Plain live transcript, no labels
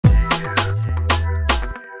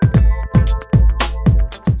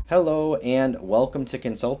Hello and welcome to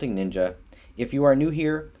Consulting Ninja. If you are new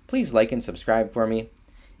here, please like and subscribe for me.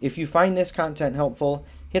 If you find this content helpful,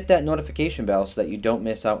 hit that notification bell so that you don't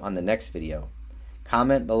miss out on the next video.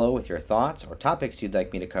 Comment below with your thoughts or topics you'd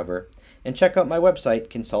like me to cover, and check out my website,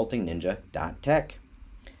 consultingninja.tech.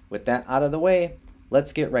 With that out of the way,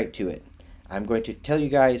 let's get right to it. I'm going to tell you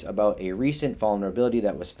guys about a recent vulnerability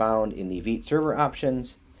that was found in the Vite server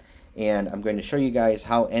options, and I'm going to show you guys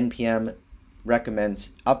how NPM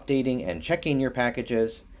recommends updating and checking your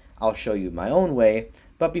packages. I'll show you my own way,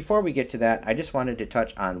 but before we get to that, I just wanted to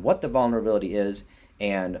touch on what the vulnerability is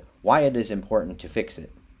and why it is important to fix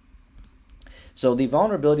it. So the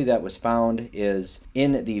vulnerability that was found is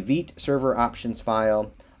in the Vite server options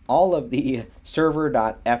file. All of the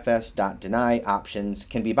server.fs.deny options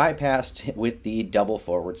can be bypassed with the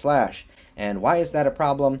 // And why is that a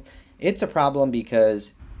problem? It's a problem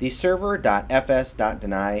because the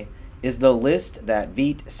server.fs.deny is the list that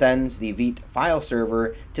Vite sends the Vite file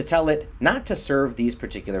server to tell it not to serve these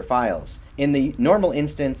particular files. In the normal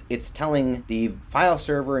instance, it's telling the file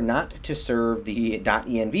server not to serve the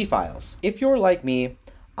 .env files. If you're like me,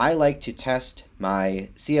 I like to test my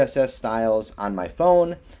CSS styles on my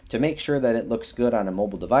phone to make sure that it looks good on a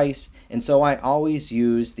mobile device, and so I always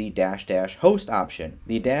use the -- host option.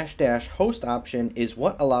 The -- host option is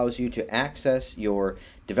what allows you to access your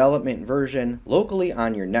development version locally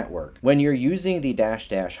on your network. When you're using the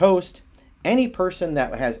 -- host, any person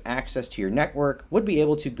that has access to your network would be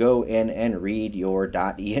able to go in and read your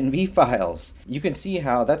 .env files. You can see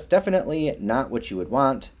how that's definitely not what you would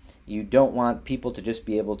want. You don't want people to just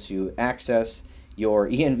be able to access your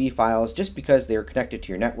env files just because they're connected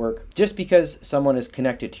to your network. Just because someone is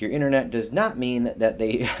connected to your internet does not mean that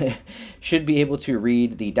they should be able to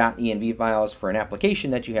read the .env files for an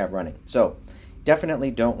application that you have running. So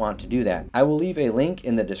definitely don't want to do that. I will leave a link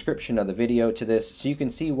in the description of the video to this so you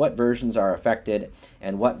can see what versions are affected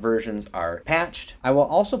and what versions are patched. I will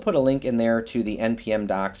also put a link in there to the NPM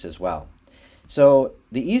Docs as well. So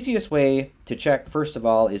the easiest way to check, first of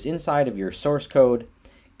all, is inside of your source code.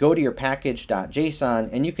 Go to your package.json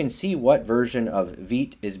and you can see what version of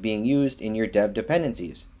Vite is being used in your dev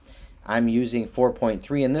dependencies. I'm using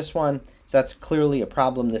 4.3 in this one, so that's clearly a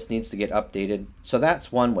problem. This needs to get updated. So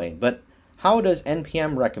that's one way. But how does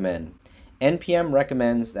NPM recommend? NPM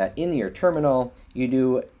recommends that in your terminal you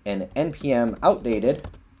do an npm outdated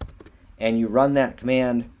and you run that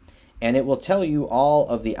command, and it will tell you all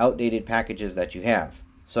of the outdated packages that you have.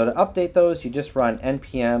 So to update those, you just run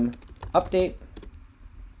npm update,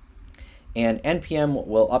 and npm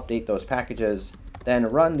will update those packages,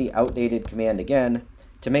 then run the outdated command again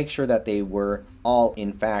to make sure that they were all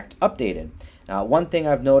in fact updated. Now, one thing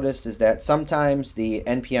I've noticed is that sometimes the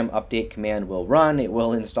npm update command will run, it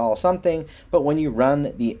will install something, but when you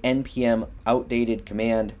run the npm outdated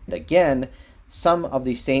command again, some of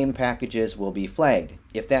the same packages will be flagged.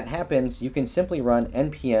 If that happens, you can simply run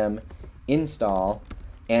npm install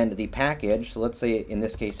and the package, so let's say in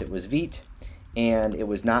this case it was Vite, and it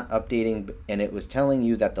was not updating and it was telling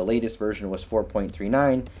you that the latest version was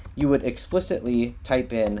 4.39, you would explicitly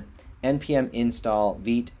type in npm install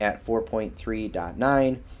Vite at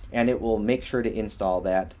 4.3.9 and it will make sure to install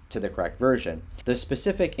that to the correct version. The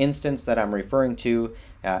specific instance that I'm referring to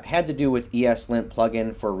had to do with ESLint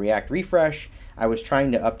plugin for React Refresh. I was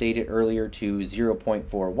trying to update it earlier to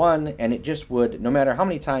 0.41 and it just would, no matter how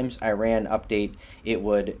many times I ran update, it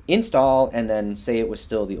would install and then say it was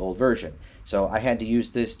still the old version. So I had to use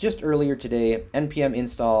this just earlier today, npm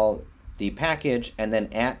install the package and then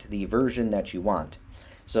at the version that you want.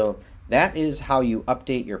 So that is how you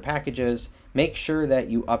update your packages. Make sure that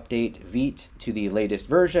you update Vite to the latest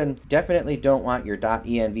version. Definitely don't want your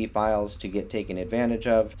 .env files to get taken advantage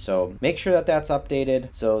of, so make sure that that's updated.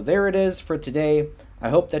 So there it is for today. I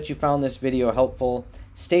hope that you found this video helpful.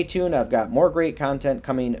 Stay tuned, I've got more great content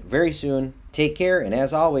coming very soon. Take care, and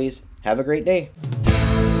as always, have a great day.